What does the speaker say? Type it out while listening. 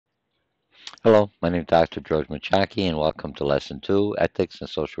Hello, my name is Dr. George Mochocki, and welcome to Lesson 2, Ethics and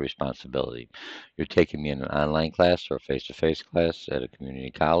Social Responsibility. You're taking me in an online class or face-to-face class at a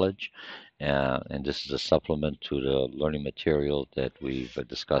community college, and this is a supplement to the learning material that we've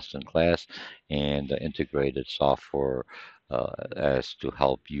discussed in class and integrated software as to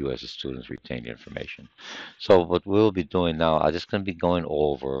help you as a student retain the information. So what we'll be doing now, I'm just going to be going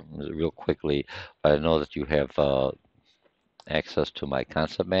over real quickly, but I know that you have access to my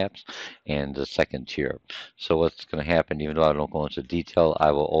concept maps and the second tier. So what's going to happen, even though I don't go into detail,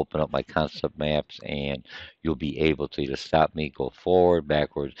 I will open up my concept maps and you'll be able to either stop me, go forward,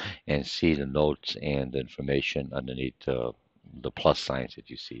 backwards, and see the notes and the information underneath the plus signs that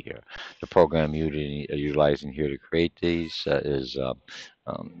you see here. The program you're utilizing here to create these is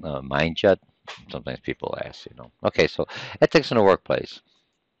MindJet. Sometimes people ask, you know. Okay, so ethics in the workplace.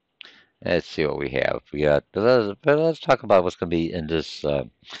 Let's see what we have. We got. Let's talk about what's going to be in this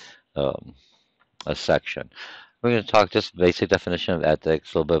um, section. We're going to talk just basic definition of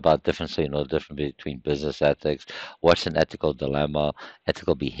ethics, a little bit about difference, the difference between business ethics, what's an ethical dilemma,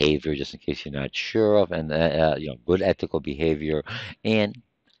 ethical behavior, just in case you're not sure of, and good ethical behavior and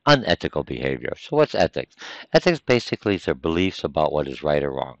unethical behavior. So what's ethics? Ethics basically is our beliefs about what is right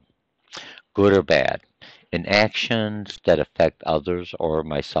or wrong, good or bad, in actions that affect others or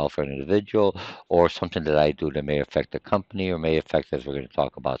myself or an individual, or something that I do that may affect the company or may affect, as we're going to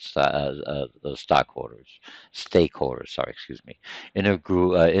talk about, the stockholders, stakeholders, sorry, excuse me,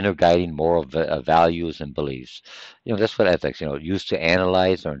 inner guiding moral values and beliefs. That's what ethics, used to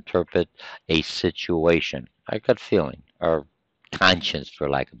analyze or interpret a situation, a gut feeling, or conscience, for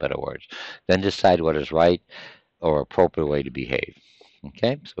lack of better words, then decide what is right or appropriate way to behave.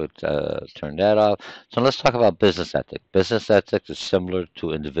 Okay, so turn that off. So let's talk about business ethics. Business ethics is similar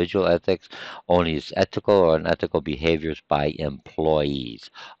to individual ethics, only it's ethical or unethical behaviors by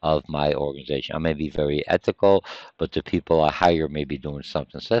employees of my organization. I may be very ethical, but the people I hire may be doing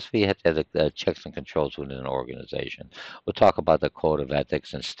something. So that's where you have to have the checks and controls within an organization. We'll talk about the code of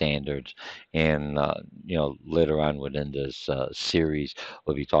ethics and standards, and later on within this series,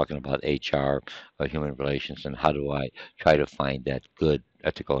 we'll be talking about HR or human relations and how do I try to find that good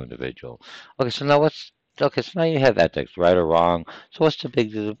ethical individual. Okay, so now you have ethics, right or wrong. So what's the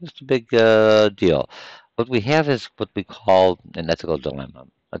big deal? What we have is what we call an ethical dilemma,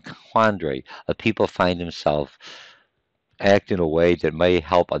 a quandary. A people find themselves act in a way that may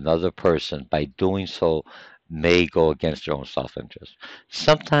help another person. By doing so, may go against their own self-interest.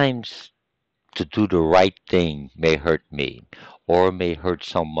 Sometimes to do the right thing may hurt me, or may hurt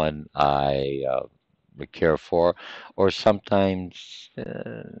someone I care for, or sometimes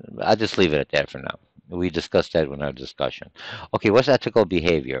I'll just leave it at that for now. We discussed that in our discussion. Okay, what's ethical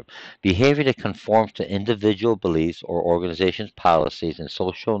behavior? Behavior that conforms to individual beliefs or organizations' policies and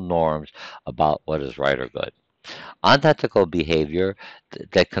social norms about what is right or good. Unethical behavior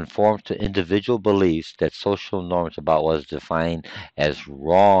that conforms to individual beliefs that social norms about what is defined as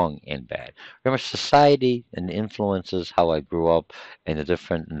wrong and bad. Remember, society and influences how I grew up and the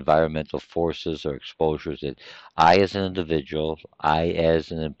different environmental forces or exposures that I, as an individual, I, as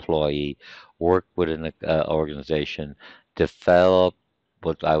an employee, work within an organization, develop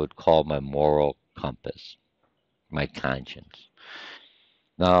what I would call my moral compass, my conscience.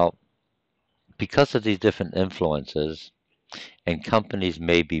 Now, because of these different influences, and companies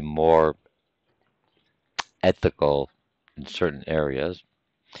may be more ethical in certain areas,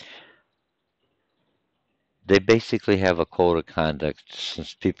 they basically have a code of conduct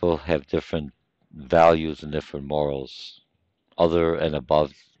since people have different values and different morals, other and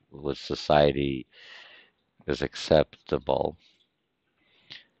above what society is acceptable.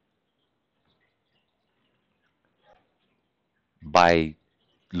 By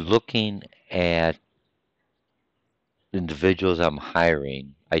looking at individuals I'm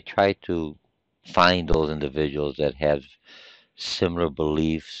hiring, I try to find those individuals that have similar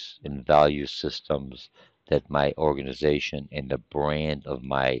beliefs and value systems that my organization and the brand of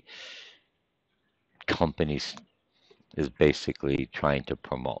my company is basically trying to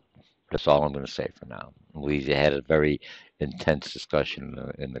promote. That's all I'm going to say for now. We had a very intense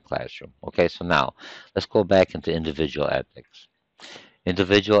discussion in the classroom. Okay, so now let's go back into individual ethics.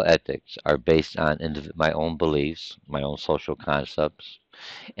 Individual ethics are based on my own beliefs, my own social concepts,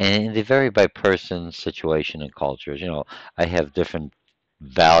 and they vary by person, situation, and cultures. I have different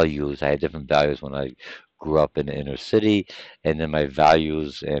values. I had different values when I grew up in the inner city, and then my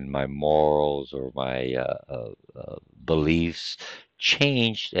values and my morals or my beliefs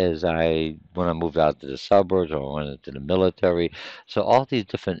changed as when I moved out to the suburbs or went into the military. So all these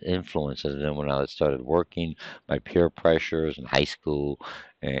different influences. And then when I started working, my peer pressures in high school,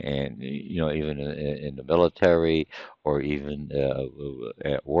 and even in the military or even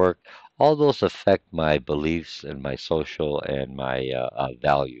at work, all those affect my beliefs and my social and my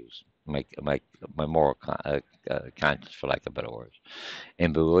values, my moral conscience, for lack of better words.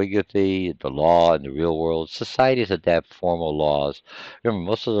 Ambiguity, the law in the real world. Societies adapt formal laws.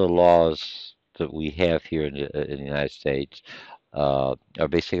 Remember, most of the laws that we have here in the United States are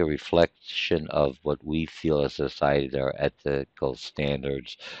basically a reflection of what we feel as a society that are ethical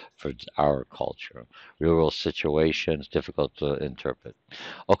standards for our culture. Real world situations, difficult to interpret.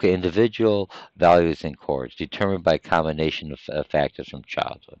 Okay, individual values and codes, determined by a combination of factors from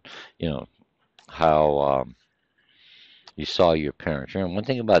childhood. You know, how you saw your parents. Remember, one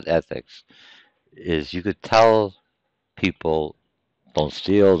thing about ethics is you could tell people, don't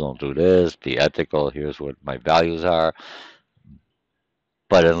steal, don't do this, be ethical, here's what my values are.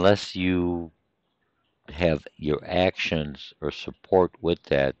 But unless you have your actions or support with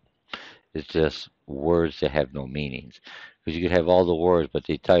that, it's just words that have no meanings. Because you could have all the words, but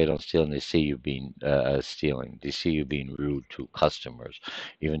they tell you don't steal, and they see you being stealing. They see you being rude to customers,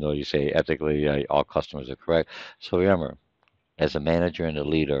 even though you say ethically all customers are correct. So remember, as a manager and a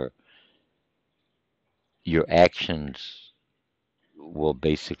leader, your actions will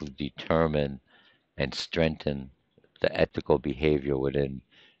basically determine and strengthen the ethical behavior within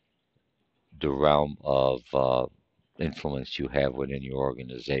the realm of influence you have within your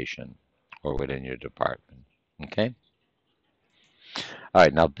organization or within your department. Okay? All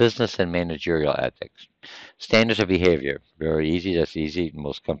right, now business and managerial ethics. Standards of behavior. Very easy. That's easy.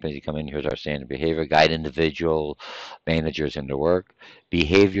 Most companies come in, here's our standard behavior. Guide individual managers in their work.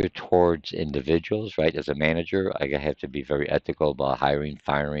 Behavior towards individuals, right? As a manager, I have to be very ethical about hiring,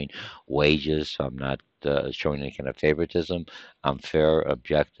 firing, wages. So I'm not showing any kind of favoritism. I'm fair,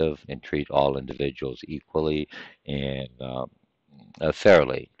 objective, and treat all individuals equally and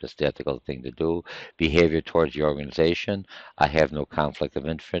fairly. Just the ethical thing to do. Behavior towards the organization. I have no conflict of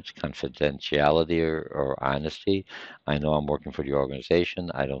interest, confidentiality, or honesty. I know I'm working for the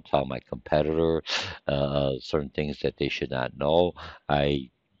organization. I don't tell my competitor certain things that they should not know. I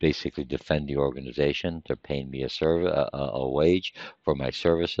basically defend the organization. They're paying me a wage for my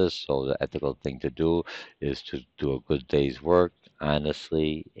services. So the ethical thing to do is to do a good day's work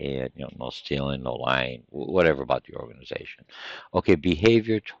honestly, and no stealing, no lying, whatever about the organization. Okay,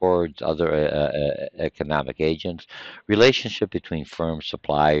 behavior towards other economic agents, relationship between firms,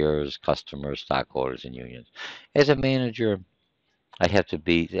 suppliers, customers, stockholders, and unions. As a manager, I have to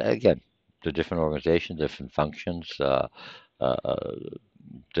be, again, the different organizations, different functions, uh,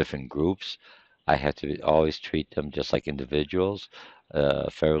 different groups. I have to always treat them just like individuals,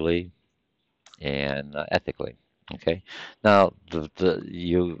 fairly, and ethically. Okay. Now,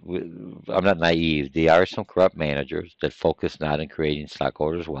 I'm not naive. There are some corrupt managers that focus not on creating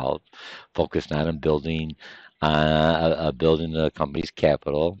stockholders' wealth, focus not on building the company's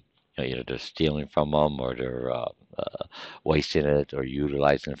capital. Either they're stealing from them, or they're wasting it, or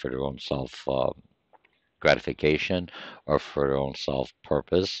utilizing it for their own self gratification, or for their own self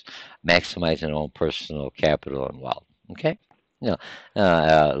purpose, maximizing their own personal capital and wealth. Okay? You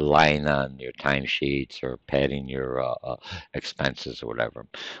know, lying on your timesheets or padding your expenses or whatever.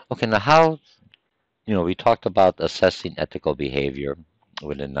 Okay, now we talked about assessing ethical behavior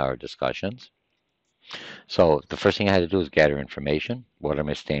within our discussions. So the first thing I had to do is gather information. What are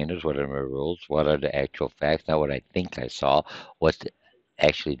my standards? What are my rules? What are the actual facts? Not what I think I saw, what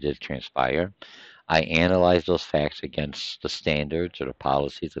actually did transpire. I analyze those facts against the standards or the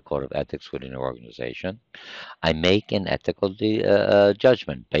policies, the code of ethics within the organization. I make an ethical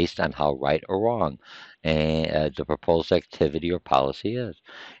judgment based on how right or wrong the proposed activity or policy is.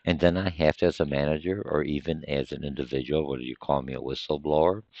 And then I have to, as a manager or even as an individual, whether you call me a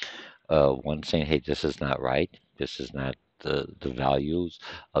whistleblower, one saying, hey, this is not right. This is not the values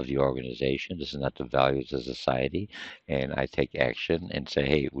of the organization. This is not the values of society. And I take action and say,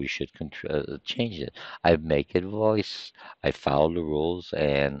 hey, we should change it. I make it voice. I follow the rules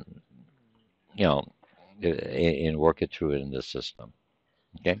and, you know, and work it through it in the system.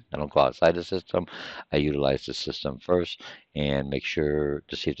 Okay, I don't go outside the system. I utilize the system first and make sure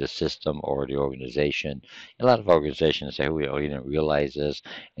to see if the system or the organization. A lot of organizations say, we didn't realize this,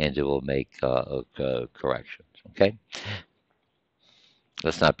 and they will make corrections. Okay,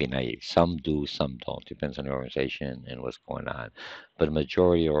 Let's not be naive. Some do, some don't. Depends on the organization and what's going on. But a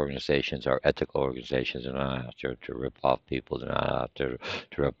majority of organizations are ethical organizations. They're not out there to rip off people. They're not out there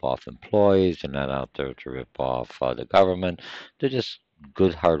to rip off employees. They're not out there to rip off the government. They're just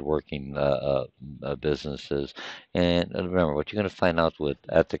good, hardworking businesses. And remember, what you're going to find out with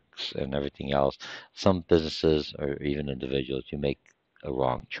ethics and everything else, some businesses or even individuals, you make a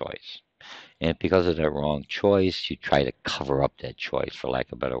wrong choice. And because of that wrong choice, you try to cover up that choice, for lack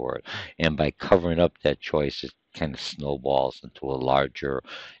of a better word. And by covering up that choice, it kind of snowballs into a larger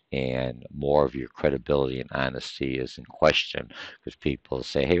and more of your credibility and honesty is in question because people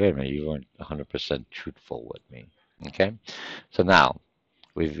say, hey, wait a minute, you weren't 100% truthful with me. Okay? So now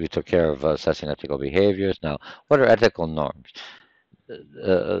we took care of assessing ethical behaviors. Now, what are ethical norms?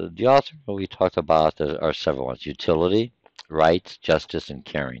 The author we talked about are several ones: utility, rights, justice, and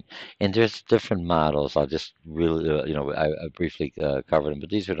caring. And there's different models. I'll just really, I briefly covered them, but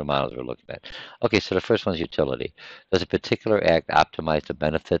these are the models we're looking at. Okay, so the first one is utility. Does a particular act optimize the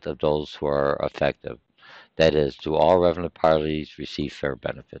benefit of those who are affected? That is, do all relevant parties receive fair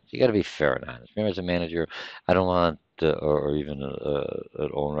benefits? You got to be fair and honest. Remember, as a manager, I don't want or even an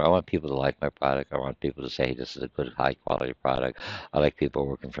owner. I want people to like my product. I want people to say, hey, this is a good, high quality product. I like people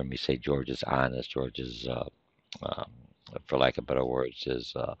working for me say George is honest. George is, um, for lack of better words,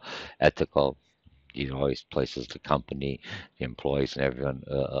 is ethical. He always places the company, the employees, and everyone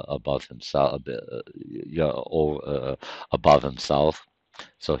above himself, above himself.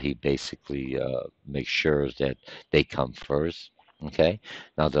 So he basically makes sure that they come first. Okay.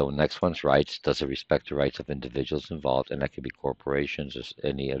 Now the next one's rights. Does it respect the rights of individuals involved? And that could be corporations or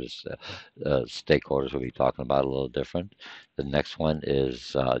any other stakeholders we'll be talking about a little different. The next one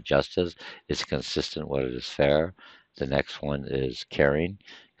is justice. Is it consistent whether it is fair? The next one is caring,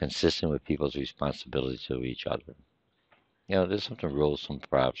 consistent with people's responsibility to each other. There's something rules, some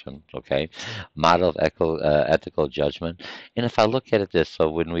options, okay? Model of ethical judgment. And if I look at it this, so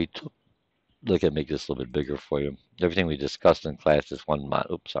when we took, look at, make this a little bit bigger for you. Everything we discussed in class is one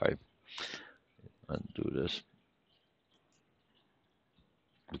model. Oops, sorry. Undo this.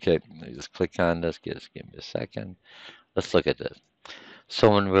 Okay, let me just click on this. Just give me a second. Let's look at this. So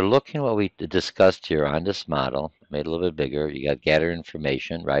when we're looking at what we discussed here on this model, made a little bit bigger, you got gather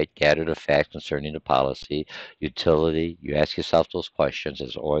information, right? Gather the facts concerning the policy, utility. You ask yourself those questions.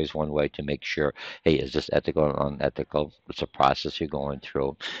 There's always one way to make sure, hey, is this ethical or unethical? It's a process you're going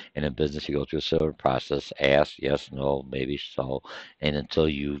through. And in business, you go through a similar process. Ask, yes, no, maybe so. And until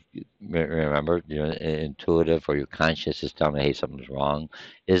you remember, you're intuitive or your conscious is telling me, hey, something's wrong.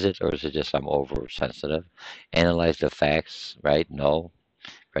 Is it, or is it just I'm oversensitive? Analyze the facts, right? No.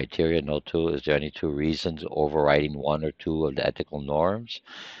 Criteria, no two. Is there any two reasons overriding one or two of the ethical norms?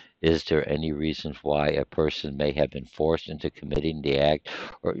 Is there any reasons why a person may have been forced into committing the act?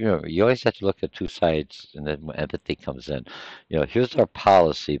 Or, you always have to look at two sides, and then when empathy comes in. Here's our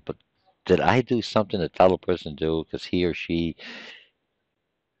policy, but did I do something that the other person do because he or she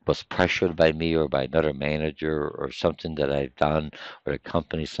was pressured by me or by another manager or something that I've done or the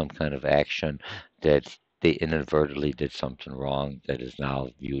company some kind of action that they inadvertently did something wrong that is now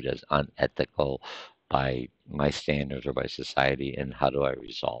viewed as unethical by my standards or by society, and how do I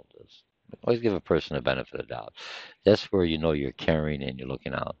resolve this? Always give a person a benefit of the doubt. That's where you know you're caring and you're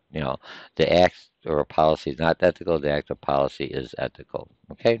looking out. The act or a policy is not ethical, the act or policy is ethical.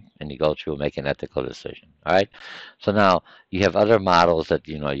 Okay? And you go through and make an ethical decision. All right? So now you have other models that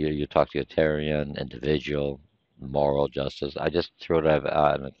you talk utilitarian, individual, moral justice. I just threw that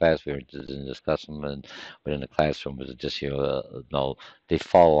in the class. We didn't discuss them within the classroom. But it just no, they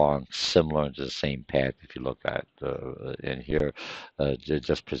fall along similar into the same path. If you look at in here, they're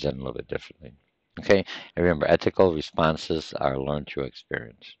just presented a little bit differently. Okay, and remember, ethical responses are learned through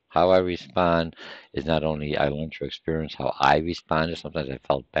experience. How I respond is not only I learned through experience, how I responded. Sometimes I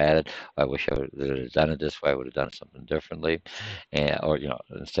felt bad. I wish I would have done it this way. I would have done something differently. And, or,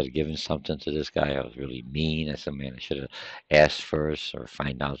 instead of giving something to this guy, I was really mean. I said, man, I should have asked first or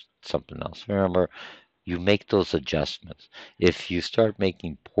find out something else. Remember, you make those adjustments. If you start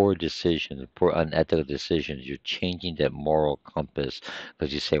making poor decisions, poor unethical decisions, you're changing that moral compass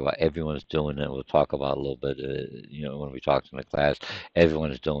because you say, well, everyone's doing it. We'll talk about a little bit, when we talk in the class, everyone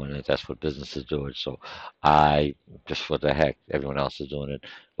is doing it. That's what businesses do it. So I, just what the heck, everyone else is doing it.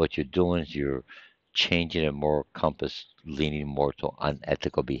 What you're doing is you're changing a moral compass, leaning more to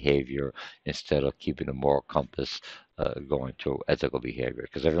unethical behavior instead of keeping a moral compass going to ethical behavior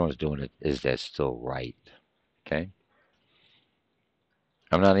because everyone's doing it. Is that still right? Okay.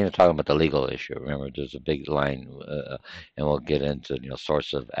 I'm not even talking about the legal issue. Remember, there's a big line, and we'll get into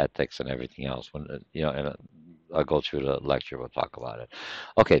source of ethics and everything else. When and I'll go through the lecture. We'll talk about it.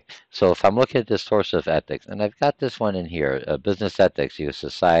 Okay, so if I'm looking at this source of ethics, and I've got this one in here, business ethics, you have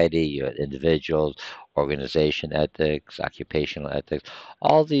society, you have individuals, organization ethics, occupational ethics.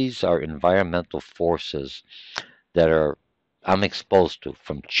 All these are environmental forces that are I'm exposed to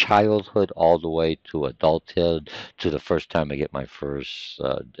from childhood all the way to adulthood to the first time I get my first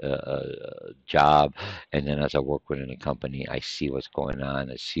job, and then as I work within a company, I see what's going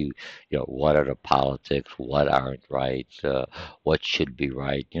on. I see, what are the politics, what aren't right, what should be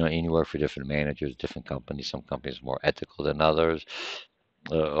right. And you work for different managers, different companies. Some companies are more ethical than others.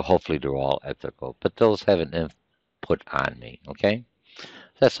 Hopefully, they're all ethical, but those have an input on me. Okay.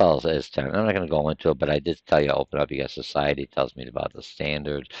 That's all it is, Tim. I'm not going to go into it, but I did tell you open up. You got society tells me about the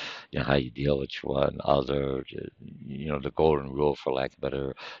standards, how you deal with one other, the golden rule, for lack of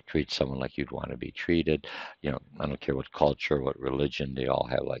better, treat someone like you'd want to be treated. I don't care what culture, what religion, they all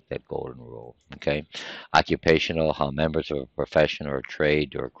have like that golden rule. Okay. Occupational, how members of a profession or a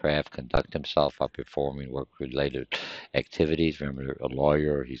trade or a craft conduct themselves while performing work-related activities. Remember, a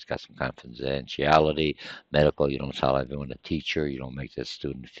lawyer, he's got some confidentiality. Medical, you don't tell everyone a teacher, you don't make the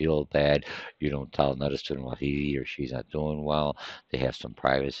student feel bad, you don't tell another student what he or she's not doing well. They have some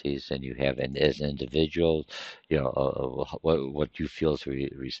privacies, and you have, and as individuals, what you feel is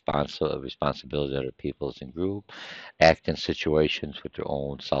responsibility of other people's in group, act in situations with their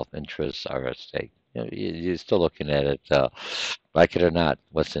own self-interests are at stake. You're still looking at it, like it or not,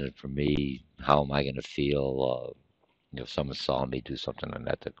 what's in it for me? How am I going to feel? If someone saw me do something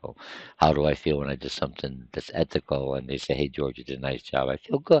unethical, how do I feel when I did something that's ethical and they say, "Hey, George, you did a nice job"? I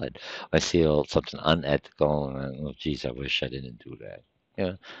feel good. I feel something unethical and oh, geez, I wish I didn't do that.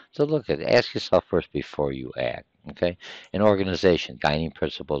 Yeah. So look at ask yourself first before you act. Okay. An organization, guiding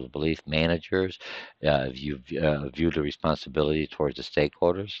principles of belief, managers, view the responsibility towards the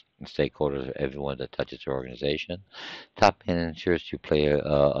stakeholders. And stakeholders are everyone that touches your organization. Top managers, you play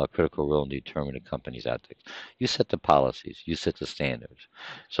a critical role in determining the company's ethics. You set the policies, you set the standards.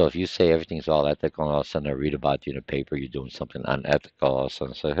 So if you say everything's all ethical, and all of a sudden I read about you in a paper, you're doing something unethical, all of a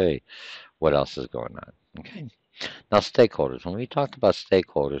sudden I say, hey, what else is going on? Okay. Now, stakeholders. When we talk about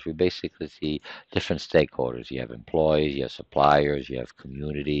stakeholders, we basically see different stakeholders. You have employees, you have suppliers, you have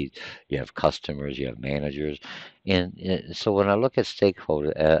communities, you have customers, you have managers. And so when I look at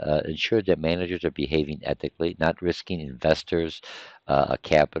stakeholders, ensure that managers are behaving ethically, not risking investors'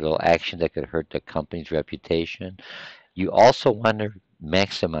 capital, action that could hurt the company's reputation. You also want to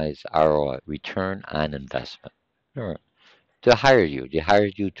maximize ROI, return on investment. Sure. To hire you. They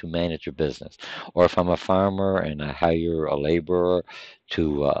hired you to manage your business. Or if I'm a farmer and I hire a laborer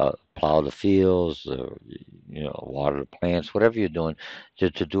to plow the fields, or, water the plants, whatever you're doing,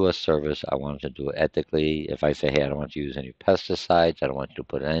 to do a service, I want to do it ethically. If I say, hey, I don't want to use any pesticides, I don't want you to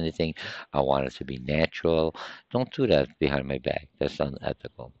put in anything, I want it to be natural. Don't do that behind my back. That's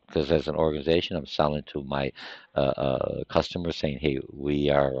unethical. Because as an organization, I'm selling to my customers saying, hey, we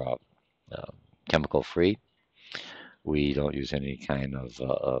are uh, chemical free. We don't use any kind of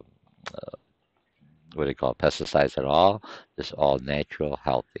what do they call it, pesticides at all. It's all natural,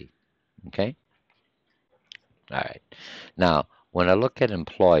 healthy. Okay? All right. Now, when I look at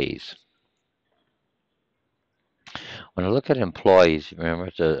employees, remember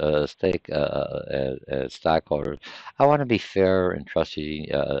the stockholders, I want to be fair and trusty,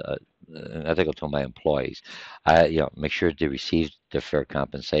 and ethical to my employees. Make sure they receive their fair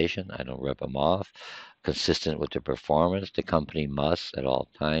compensation. I don't rip them off. Consistent with their performance, the company must at all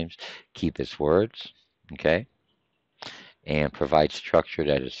times keep its words, okay, and provide structure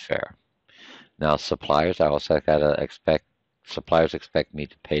that is fair. Now, suppliers, I also gotta expect suppliers expect me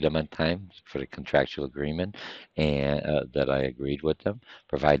to pay them on time for the contractual agreement and that I agreed with them,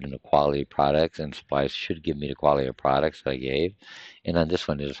 providing the quality of products, and suppliers should give me the quality of products that I gave. And on this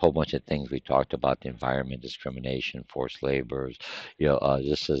one, there's a whole bunch of things we talked about: the environment, discrimination, forced laborers.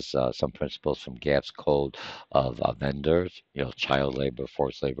 This is some principles from GAP's code of vendors. Child labor,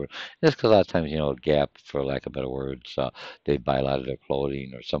 forced labor. Just because a lot of times, GAP, for lack of better words, they buy a lot of their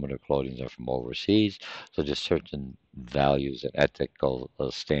clothing, or some of their clothing are from overseas. So there's certain values and ethical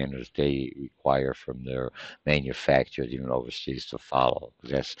standards they require from their manufacturers, even overseas, to follow.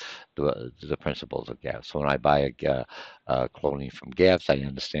 That's the principles of GAP. So when I buy clothing from GAPs, I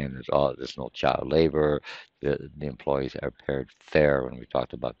understand there's no child labor. The employees are paired fair. When we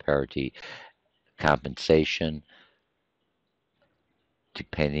talked about parity, compensation,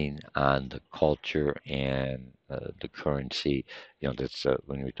 depending on the culture and the currency. That's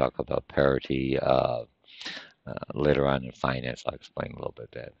when we talk about parity later on in finance. I'll explain a little bit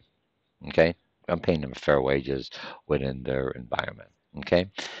of that. Okay, I'm paying them fair wages within their environment. Okay,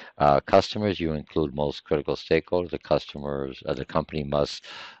 Customers, you include most critical stakeholders. The customers, the company must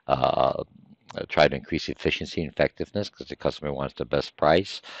uh, try to increase efficiency and effectiveness because the customer wants the best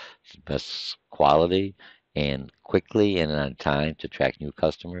price, best quality, and quickly and on time to attract new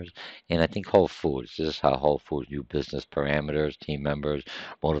customers. And I think Whole Foods, this is how Whole Foods new business parameters, team members,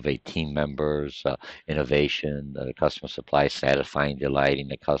 motivate team members, innovation, customer supply, satisfying, delighting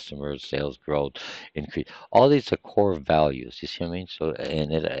the customers, sales growth, increase. All these are core values. You see what I mean? So,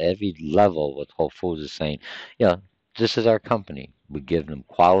 and at every level, what Whole Foods is saying, yeah, this is our company. We give them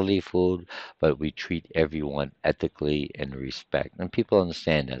quality food, but we treat everyone ethically and respect. And people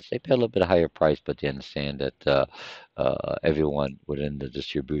understand that. They pay a little bit higher price, but they understand that everyone within the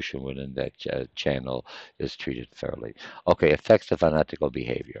distribution within that channel is treated fairly. Okay, effects of unethical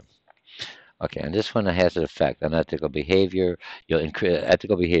behavior. Okay, and this one has an effect. Unethical behavior,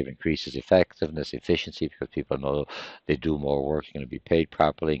 ethical behavior increases effectiveness, efficiency because people know they do more work, they're going to be paid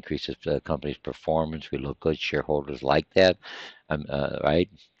properly, increases the company's performance. We look good, shareholders like that, right?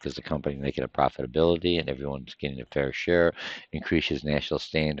 Because the company making a profitability and everyone's getting a fair share, increases national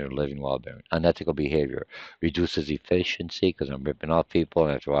standard of living well-being. Unethical behavior reduces efficiency because I'm ripping off people,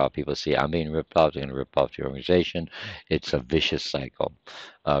 and after a while, people see I'm being ripped off, they're going to rip off the organization. It's a vicious cycle.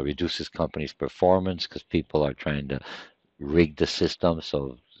 Reduces companies' performance because people are trying to rig the system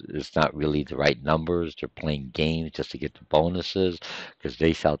so it's not really the right numbers. They're playing games just to get the bonuses because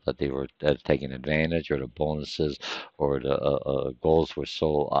they felt that they were taking advantage, or the bonuses or the goals were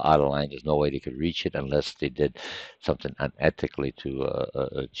so out of line. There's no way they could reach it unless they did something unethically to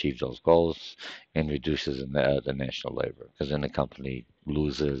achieve those goals, and reduces the national labor because then the company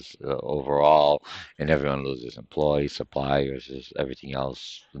loses overall, and everyone loses employees, suppliers, everything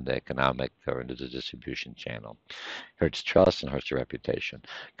else in the economic or into the distribution channel. Hurts trust and hurts your reputation.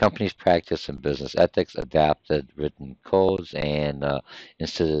 Companies practice in business ethics, adapted written codes, and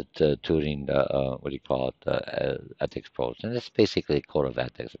instituting what do you call it, ethics codes. And it's basically a code of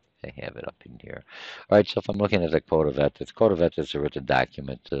ethics. I have it up in here. All right, so if I'm looking at the code of ethics is a written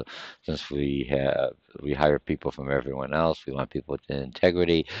document. Since we hire people from everyone else, we want people with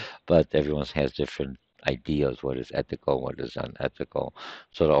integrity, but everyone has different ideas what is ethical, what is unethical.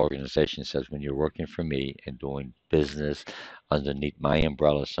 So the organization says, when you're working for me and doing business underneath my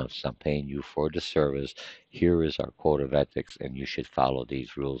umbrella, since I'm paying you for the service, here is our code of ethics, and you should follow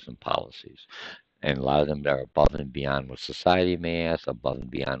these rules and policies. And a lot of them are above and beyond what society may ask, above and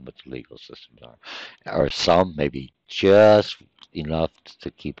beyond what the legal systems are. Or some maybe just enough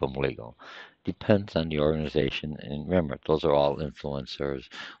to keep them legal. Depends on the organization. And remember, those are all influencers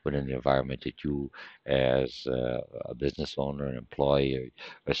within the environment that you, as a business owner, an employee,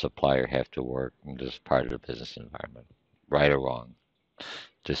 or supplier, have to work in this part of the business environment, right or wrong.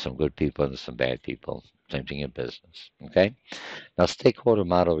 There's some good people and there's some bad people. Same thing in business. Okay. Now, stakeholder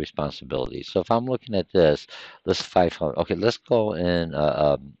model responsibility. So if I'm looking at this, this 500. Okay, let's go in.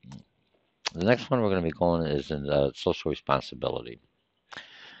 The next one we're going to be going is in social responsibility.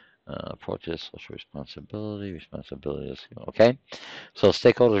 Approaches social responsibility, responsibilities. Okay, so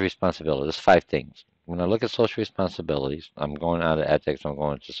stakeholder responsibility. There's five things. When I look at social responsibilities, I'm going out of ethics. I'm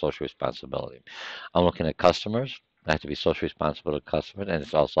going to social responsibility. I'm looking at customers. I have to be social responsible to customers, and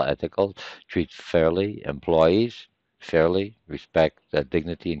it's also ethical. Treat fairly employees, fairly respect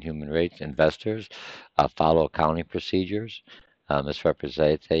dignity and human rights. Investors, follow accounting procedures.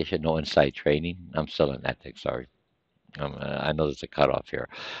 Misrepresentation, no inside trading. I'm still in ethics. Sorry. I know there's a cutoff here.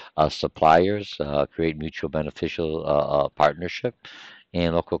 Suppliers create mutual beneficial partnership,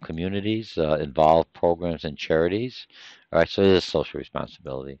 and local communities involve programs and charities. All right, so it is social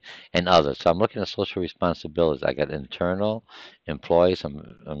responsibility and others. So I'm looking at social responsibilities. I got internal employees.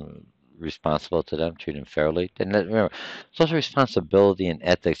 I'm responsible to them, treat them fairly. And remember, social responsibility and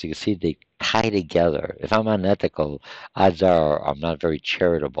ethics, you can see they tie together. If I'm unethical, odds are I'm not very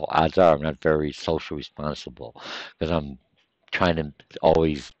charitable. Odds are I'm not very social responsible because I'm trying to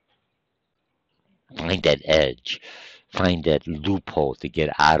always find that edge, find that loophole to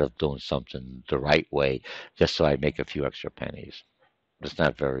get out of doing something the right way, just so I make a few extra pennies. It's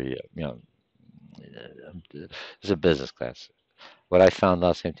not very, it's a business class. What I found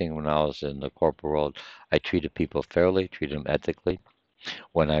out, same thing when I was in the corporate world, I treated people fairly, treated them ethically.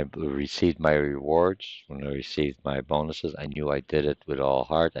 When I received my rewards, when I received my bonuses, I knew I did it with all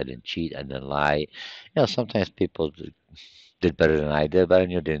heart. I didn't cheat, I didn't lie. Sometimes people did better than I did, but I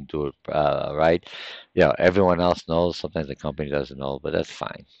knew I didn't do it right. Everyone else knows. Sometimes the company doesn't know, but that's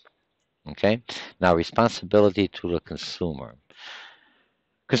fine. Okay. Now, responsibility to the consumer.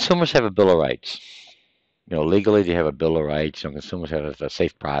 Consumers have a bill of rights. Legally, they have a bill of rights. Consumers have a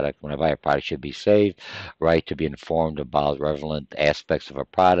safe product. When I buy a product, it should be safe. Right to be informed about relevant aspects of a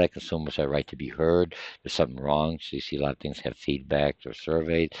product. Consumers have a right to be heard. There's something wrong. So you see a lot of things have feedback or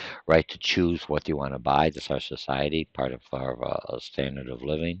surveys. Right to choose what you want to buy. That's our society, part of our standard of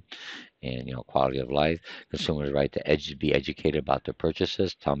living and quality of life. Consumers' right to be educated about their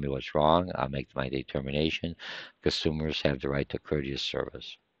purchases. Tell me what's wrong. I'll make my determination. Consumers have the right to courteous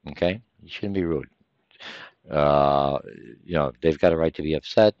service. Okay, you shouldn't be rude. Uh, they've got a right to be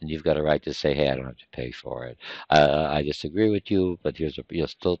upset, and you've got a right to say, "Hey, I don't have to pay for it. I disagree with you, but you'll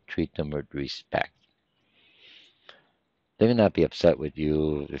still treat them with respect." They may not be upset with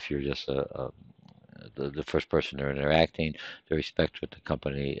you if you're just the first person they're interacting. They respect with the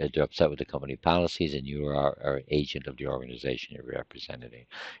company. They're upset with the company policies, and you are an agent of the organization you're representing.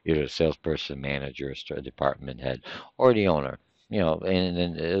 You're a salesperson, manager, department head, or the owner. And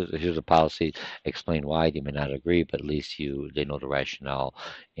then here's a policy. Explain why they may not agree, but at least they know the rationale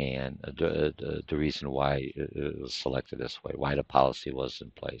and the reason why it was selected this way, why the policy was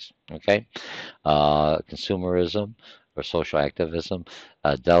in place. Okay, consumerism or social activism,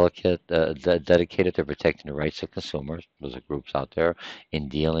 dedicated to protecting the rights of consumers. Those are groups out there in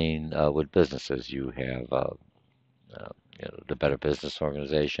dealing with businesses. You have uh, the Better Business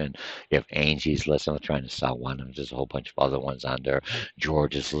Organization. You have Angie's List. I'm not trying to sell one. There's a whole bunch of other ones on there.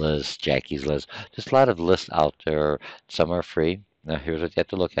 George's List, Jackie's List. There's a lot of lists out there. Some are free. Now, here's what you have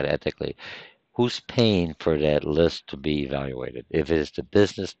to look at ethically. Who's paying for that list to be evaluated? If it is the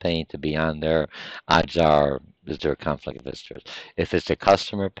business paying to be on there, odds are is there a conflict of interest? If it's the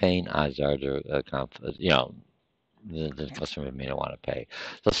customer paying, odds are there a conflict. The customer may not want to pay.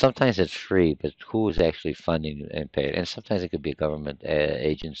 So sometimes it's free, but who is actually funding and paying? And sometimes it could be a government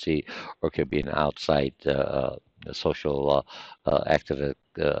agency or it could be an outside social activist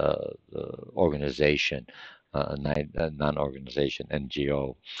organization, non-organization,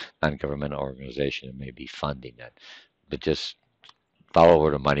 NGO, non-governmental organization that may be funding it. But just follow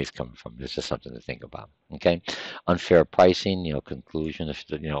where the money's coming from. This is something to think about. Okay, unfair pricing. Conclusion. If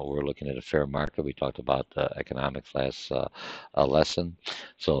we're looking at a fair market, we talked about economics last lesson.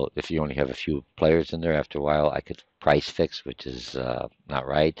 So if you only have a few players in there, after a while, I could price fix, which is not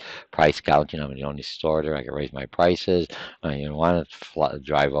right. Price gouging. I'm the only store there. I can raise my prices. Want to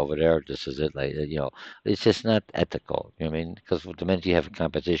drive over there? This is it. Like it's just not ethical. You know what I mean? Because the minute you have a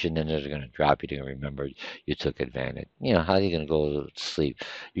competition, then they're going to drop you. They're going to remember you took advantage. How are you going to go to sleep?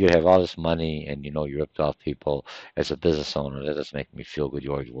 You could have all this money and you ripped off people. As a business owner, that doesn't make me feel good.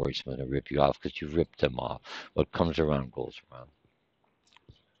 You always worry someone's going to rip you off because you ripped them off. What comes around goes around.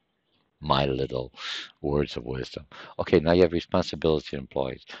 My little words of wisdom. Okay, now you have responsibility to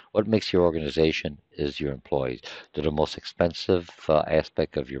employees. What makes your organization is your employees. They're the most expensive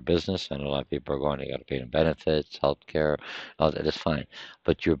aspect of your business. I know a lot of people are going, they got to pay them benefits, healthcare, all that is fine.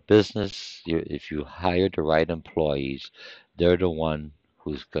 But your business, if you hire the right employees, they're the one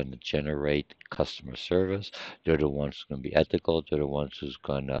who's going to generate customer service. They're the ones who's going to be ethical. They're the ones who's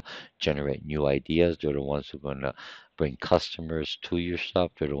going to generate new ideas. They're the ones who are going to bring customers to your stuff.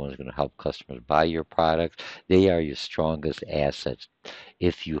 They're the ones going to help customers buy your products. They are your strongest assets.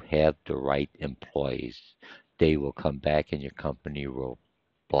 If you have the right employees, they will come back and your company will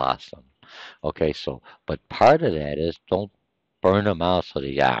blossom. Okay, so, but part of that is don't burn them out so they,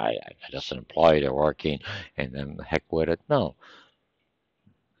 yeah, I just an employee, they're working, and then heck with it. No,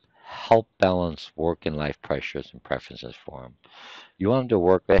 help balance work and life pressures and preferences for them. You want them to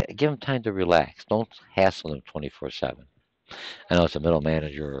work, give them time to relax. Don't hassle them 24/7. I know it's a middle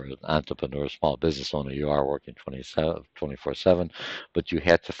manager or an entrepreneur, small business owner, you are working 24/7, but you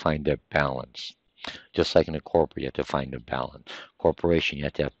have to find that balance. Just like in a corporate, you have to find a balance. Corporation, you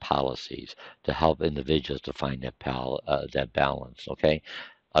have to have policies to help individuals to find that balance, okay?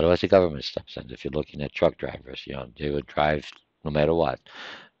 Otherwise, the government steps in. If you're looking at truck drivers, they would drive no matter what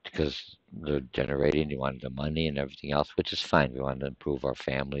because they're generating, they wanted the money and everything else, which is fine. We want to improve our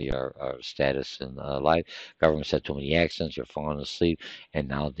family, our status in life. Government said too many accidents, you're falling asleep, and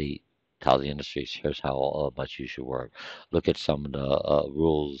now they tell the industries, here's how much you should work. Look at some of the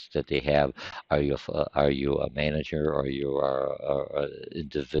rules that they have. Are you a manager or you are an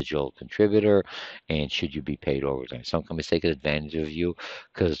individual contributor, and should you be paid overtime? Some companies take advantage of you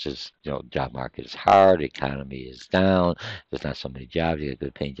because this, job market is hard, the economy is down, there's not so many jobs, you get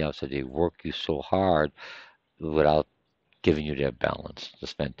good paying jobs, so they work you so hard without giving you that balance to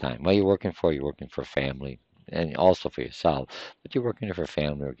spend time. What you're working for, you're working for family and also for yourself, but you're working for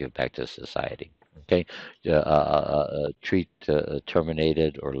family or give back to society. Okay, treat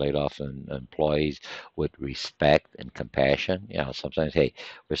terminated or laid off employees with respect and compassion. You know, sometimes, hey,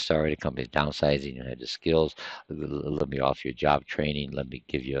 we're sorry, the company's downsizing. You had the skills. Let me offer you job training. Let me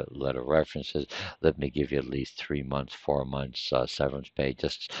give you a letter of references. Let me give you at least 3 months, 4 months severance pay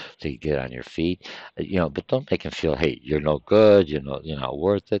just so you get on your feet. You know, but don't make them feel, hey, you're no good. You're not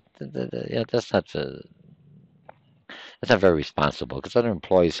worth it. You know, that's not very responsible because other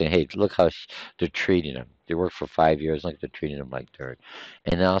employees saying, "Hey, look how they're treating them. They work for 5 years, like they're treating them like dirt."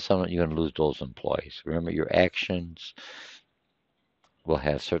 And now suddenly you're going to lose those employees. Remember, your actions will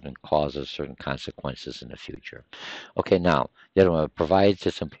have certain causes, certain consequences in the future. Okay, now the other one provides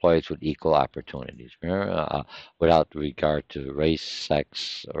its employees with equal opportunities. Remember, without regard to race,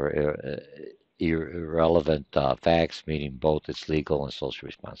 sex, or irrelevant facts, meaning both its legal and social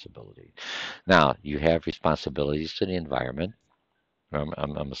responsibility. Now, you have responsibilities to the environment.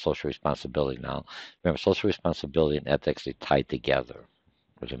 I'm a social responsibility now. Remember, social responsibility and ethics, they tie together,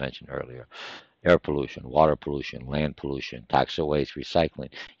 as I mentioned earlier. Air pollution, water pollution, land pollution, toxic waste,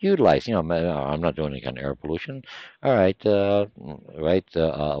 recycling. Utilize, I'm not doing any kind of air pollution. All right, right,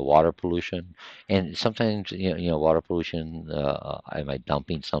 water pollution, and sometimes water pollution. Am I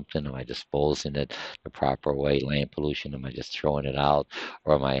dumping something? Am I disposing it the proper way? Land pollution. Am I just throwing it out,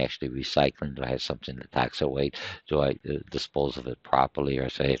 or am I actually recycling? Do I have something that toxic waste? Do I dispose of it properly, or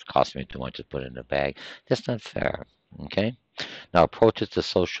say it cost me too much to put it in a bag? That's not fair. Okay. Now, approaches to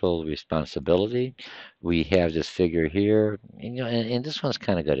social responsibility. We have this figure here, and this one's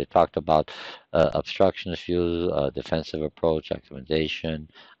kind of good. It talked about obstructionist views, defensive approach, accommodation.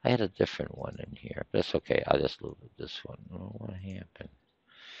 I had a different one in here, but that's okay. I'll just look at this one. Oh, what happened?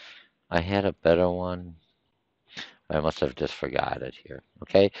 I had a better one. I must have just forgot it here.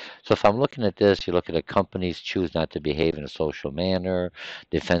 Okay, so if I'm looking at this, you look at the companies choose not to behave in a social manner.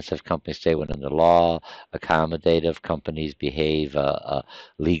 Defensive companies stay within the law. Accommodative companies behave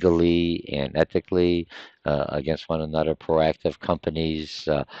legally and ethically against one another. Proactive companies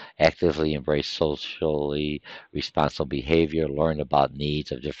actively embrace socially responsible behavior, learn about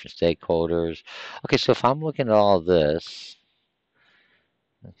needs of different stakeholders. Okay, so if I'm looking at all this,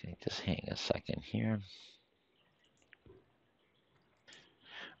 okay, just hang a second here.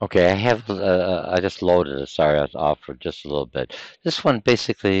 Okay, I have. I just loaded it. Sorry, I was off for just a little bit. This one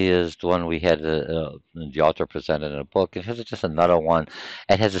basically is the one we had the author presented in a book. And here's just another one.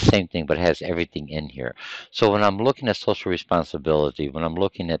 It has the same thing, but it has everything in here. So when I'm looking at social responsibility, when I'm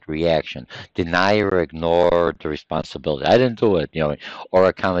looking at reaction, deny or ignore the responsibility. I didn't do it, or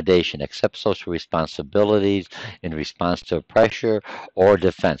accommodation, accept social responsibilities in response to pressure or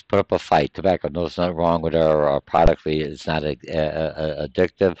defense. Put up a fight. Tobacco. No, it's not wrong with our product. It's not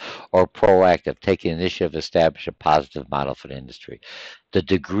addictive or proactive. Take the initiative, establish a positive model for the industry. The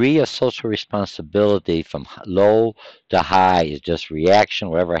degree of social responsibility from low to high is just reaction.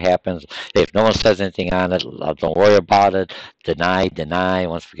 Whatever happens, if no one says anything on it, don't worry about it. Deny, deny.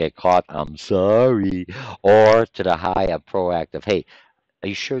 Once we get caught, I'm sorry. Or to the high, I'm proactive. Hey, are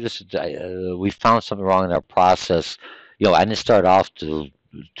you sure this is, we found something wrong in our process? I didn't start off to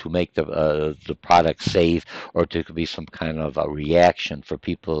make the product safe or to be some kind of a reaction for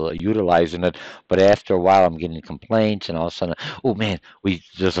people utilizing it. But after a while, I'm getting complaints, and all of a sudden, oh man,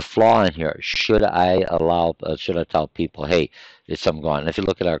 there's a flaw in here. Should I tell people, hey, there's something going on? And if you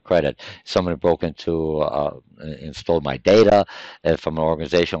look at our credit, someone broke into and stole my data from an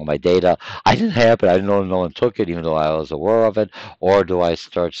organization with my data. I didn't have it. I didn't know no one took it, even though I was aware of it. Or do I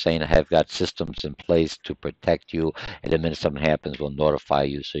start saying I have got systems in place to protect you, and the minute something happens, we'll notify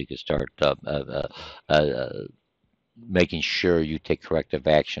you so you can start making sure you take corrective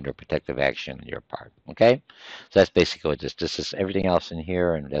action or protective action on your part. Okay, so that's basically what this is. Everything else in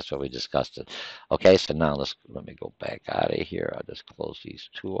here, and that's what we discussed it. Okay, so now let me go back out of here. I'll just close these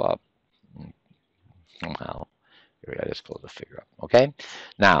two up somehow. Here, I just close the figure up. Okay.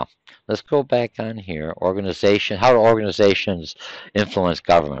 Now, let's go back on here. Organization. How do organizations influence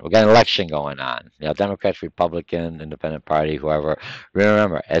government? We got an election going on. Democrats, Republican, Independent Party, whoever.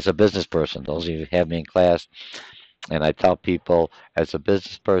 Remember, as a business person, those of you who have me in class, and I tell people, as a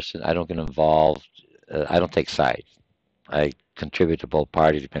business person, I don't get involved. I don't take sides. I contribute to both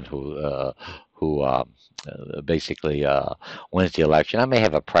parties, depending who basically wins the election. I may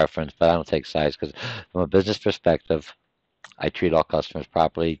have a preference, but I don't take sides because, from a business perspective, I treat all customers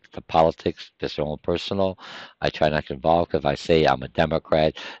properly. The politics, just their own personal. I try not to get involved. If I say I'm a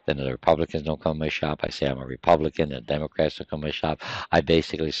Democrat, then the Republicans don't come to my shop. I say I'm a Republican, and the Democrats don't come to my shop. I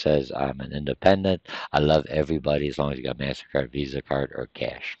basically says I'm an independent. I love everybody as long as you got MasterCard, Visa card, or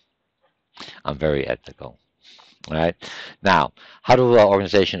cash. I'm very ethical. All right. Now, how do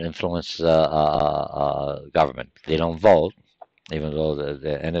organizations influence government? They don't vote, even though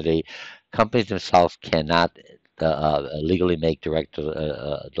the entity companies themselves cannot legally make direct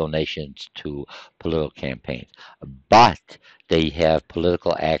donations to political campaigns, but they have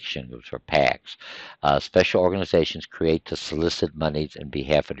political action groups or PACs. Special organizations create to solicit monies in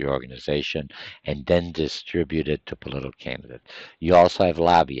behalf of the organization and then distribute it to political candidates. You also have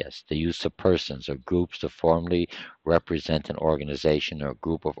lobbyists, the use of persons or groups to formally represent an organization or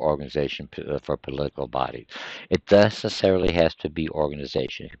group of organization for political bodies. It necessarily has to be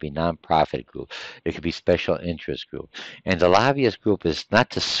organization. It could be nonprofit group. It could be special interest group. And the lobbyist group is not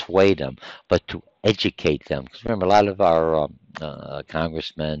to sway them, but to educate them. Because remember, a lot of our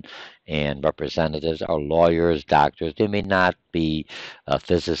congressmen and representatives are lawyers, doctors. They may not be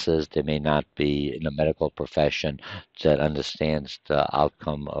physicists. They may not be in the medical profession that understands the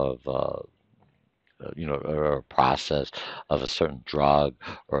outcome of or a process of a certain drug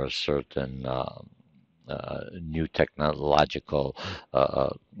or a certain new technological uh,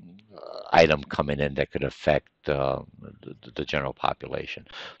 item coming in that could affect the general population.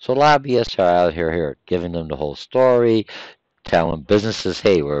 So lobbyists are out here giving them the whole story, telling businesses,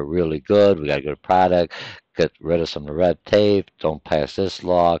 hey, we're really good, we got a good product, get rid of some of the red tape, don't pass this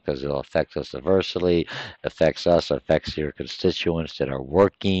law because it'll affect us adversely, affects us, affects your constituents that are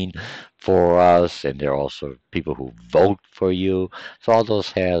working for us, and they're also people who vote for you. So all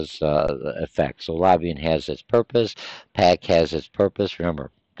those has effects. So lobbying has its purpose, PAC has its purpose.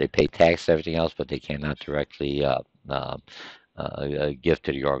 Remember, they pay tax, everything else, but they cannot directly give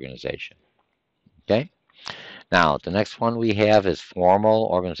to the organization. Okay? Now, the next one we have is formal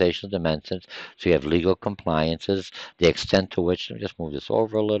organizational dimensions. So you have legal compliances, the extent to which, let me just move this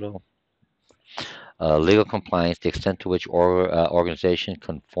over a little. Legal compliance, the extent to which organization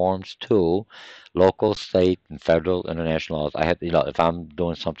conforms to local, state, and federal, international laws. I have, if I'm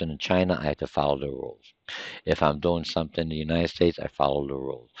doing something in China, I have to follow the rules. If I'm doing something in the United States, I follow the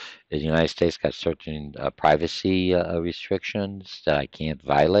rules. The United States got certain privacy restrictions that I can't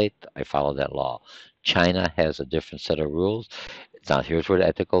violate. I follow that law. China has a different set of rules. Now, here's where the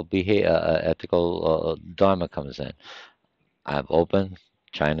ethical dilemma comes in. I'm open.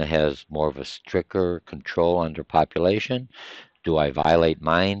 China has more of a stricter control under population. Do I violate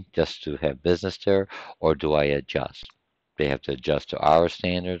mine just to have business there, or do I adjust? They have to adjust to our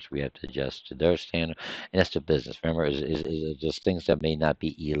standards. We have to adjust to their standard, and that's the business. Remember, is just things that may not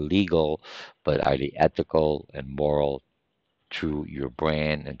be illegal, but are they ethical and moral through your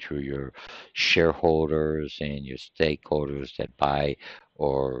brand and through your shareholders and your stakeholders that buy,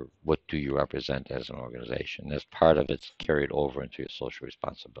 or what do you represent as an organization? As part of it's carried over into your social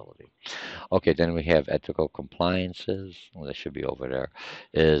responsibility. Okay, then we have ethical compliances. Well, that should be over there.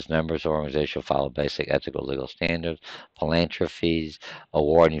 Is members of organization follow basic ethical legal standards, philanthropies,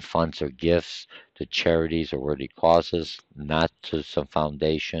 awarding funds or gifts to charities or worthy causes, not to some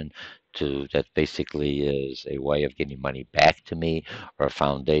foundation to that basically is a way of getting money back to me, or a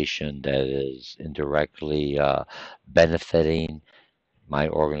foundation that is indirectly benefiting my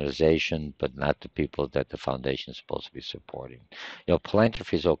organization, but not the people that the foundation is supposed to be supporting.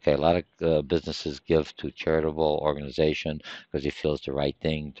 Philanthropy is okay. A lot of businesses give to charitable organization because they feel it's the right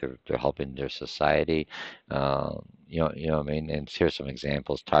thing. They're helping their society. What I mean. And here's some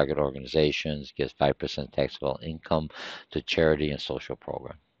examples. Target organizations gives 5% taxable income to charity and social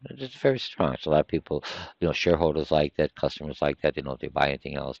program. It's very strong. So a lot of people, shareholders like that, customers like that. They don't they buy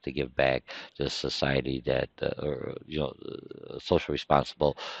anything else to give back to society that, or social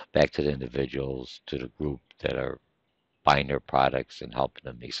responsible back to the individuals, to the group that are buying their products and helping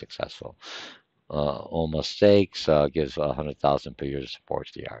them be successful. Almost Stakes gives 100,000 per year to support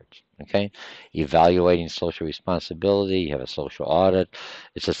the arts. Okay, evaluating social responsibility. You have a social audit.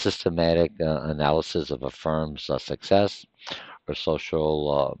 It's a systematic analysis of a firm's success or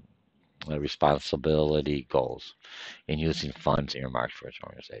social responsibility goals in using funds earmarked for its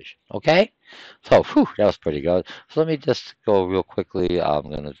organization. Okay, so whew, that was pretty good. So let me just go real quickly. I'm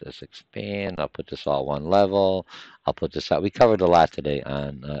going to just expand. I'll put this all one level. I'll put this out. We covered a lot today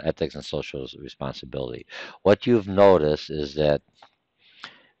on ethics and social responsibility. What you've noticed is that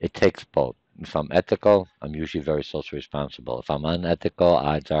it takes both. If I'm ethical, I'm usually very social responsible. If I'm unethical,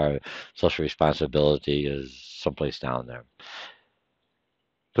 odds are social responsibility is someplace down there.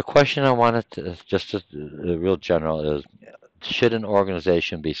 The question I wanted to just real general is, should an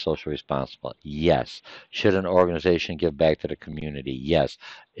organization be socially responsible? Yes. Should an organization give back to the community? Yes.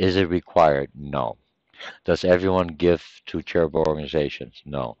 Is it required? No. Does everyone give to charitable organizations?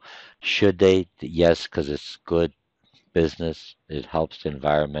 No. Should they? Yes, because it's good business. It helps the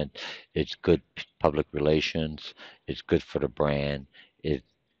environment. It's good public relations. It's good for the brand. It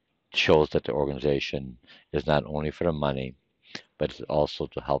shows that the organization is not only for the money, but it's also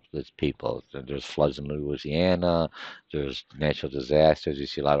to help its people. There's floods in Louisiana, there's natural disasters. You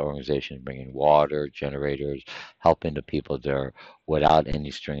see a lot of organizations bringing water, generators, helping the people there without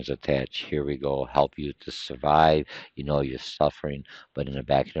any strings attached. Here we go, help you to survive. You know you're suffering, but in the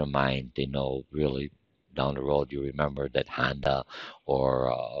back of their mind, they know really down the road you remember that Honda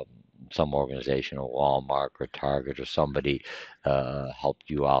or some organization or Walmart or Target or somebody helped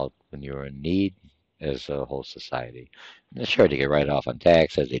you out when you were in need as a whole society. Sure, they get write off on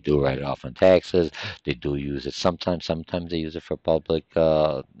taxes. They do write off on taxes. They do use it sometimes. Sometimes they use it for public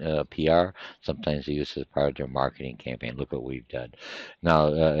PR. Sometimes they use it as part of their marketing campaign. Look what we've done.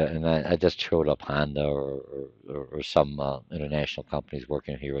 Now, and I just showed up Honda or some international companies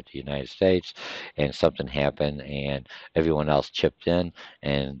working here with the United States, and something happened, and everyone else chipped in,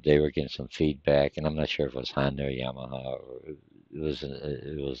 and they were getting some feedback. And I'm not sure if it was Honda or Yamaha or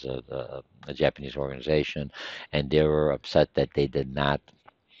it was a Japanese organization, and they were upset that they did not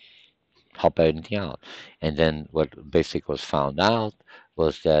help anything out. And then what basically was found out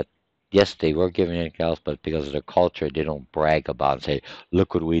was that yes, they were giving anything else, but because of the culture, they don't brag about and say,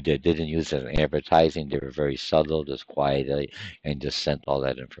 "Look what we did." They didn't use it in advertising. They were very subtle, just quietly, and just sent all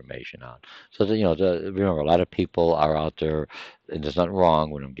that information out. So remember, a lot of people are out there, and there's nothing wrong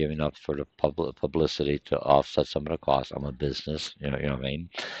when I'm giving up for the publicity to offset some of the costs. I'm a business, you know what I mean?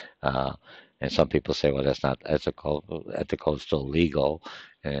 Uh, and some people say, well, that's not ethical. Ethical is still legal.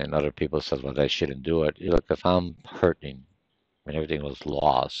 And other people says, well, they shouldn't do it. Look, if I'm hurting when everything was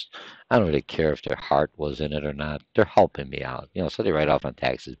lost, I don't really care if their heart was in it or not. They're helping me out. So they write off on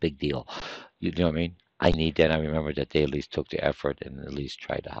taxes. Big deal. You know what I mean? I need that. I remember that they at least took the effort and at least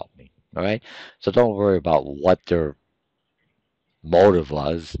tried to help me. All right? So don't worry about what their motive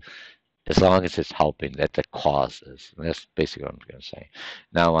was as long as it's helping at the causes. And that's basically what I'm going to say.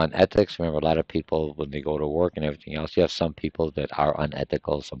 Now, on ethics, remember a lot of people, when they go to work and everything else, you have some people that are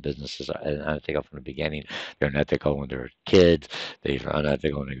unethical. Some businesses are unethical from the beginning. They're unethical when they're kids. They're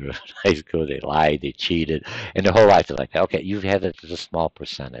unethical when they go to high school. They lied, they cheated, and their whole life is like that. Okay, you've had it as a small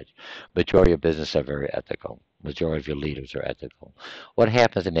percentage. Majority of business are very ethical. Majority of your leaders are ethical. What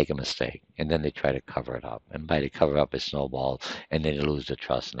happens? They make a mistake, and then they try to cover it up. And by the cover up, it snowballs, and then you lose the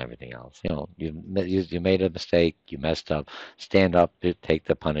trust and everything else. You made a mistake, you messed up. Stand up, take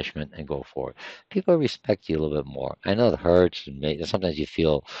the punishment, and go for it. People respect you a little bit more. I know it hurts, and sometimes you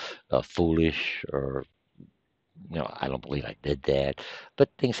feel foolish or I don't believe I did that,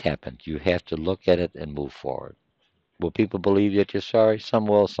 but things happen. You have to look at it and move forward. Will people believe that you're sorry? Some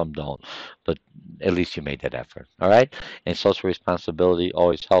will, some don't. But at least you made that effort. All right? And social responsibility,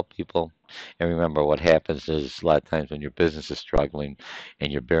 always help people. And remember, what happens is a lot of times when your business is struggling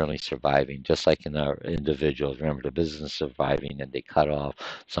and you're barely surviving, just like in our individuals, remember the business is surviving and they cut off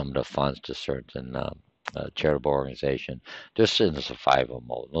some of the funds to certain charitable organization. They're still in survival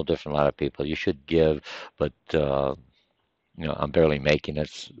mode. No different. A lot of people. You should give, but I'm barely making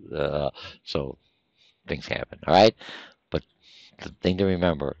it. So things happen. All right? But the thing to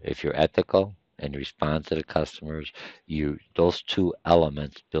remember, if you're ethical and you respond to the customers, those two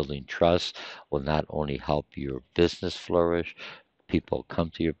elements, building trust, will not only help your business flourish, people come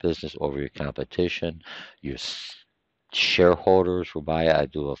to your business over your competition, your shareholders will buy it. I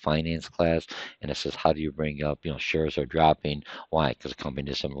do a finance class, and it says, how do you bring up, shares are dropping. Why? Because the company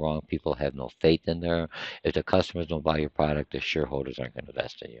did something wrong. People have no faith in there. If the customers don't buy your product, the shareholders aren't going to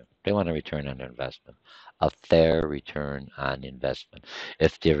invest in you. They want a return on their investment, a fair return on investment.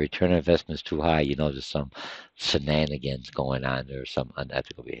 If the return on investment is too high, there's some shenanigans going on. There's some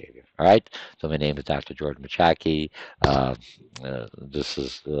unethical behavior. All right. So my name is Dr. George Mochocki. This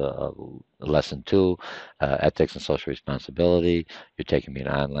is lesson 2, ethics and social responsibility. You're taking me an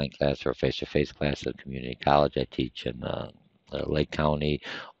online class or a face-to-face class at a community college. I teach in Lake County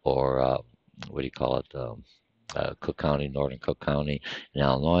or what do you call it? Cook County, Northern Cook County in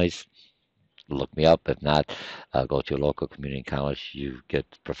Illinois. Look me up. If not, go to your local community college. You get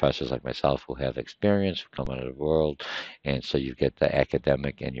professors like myself who have experience, who come out of the world, and so you get the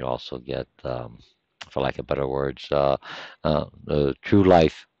academic, and you also get, for lack of better words, the true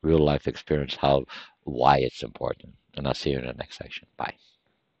life, real life experience, why it's important. And I'll see you in the next section. Bye.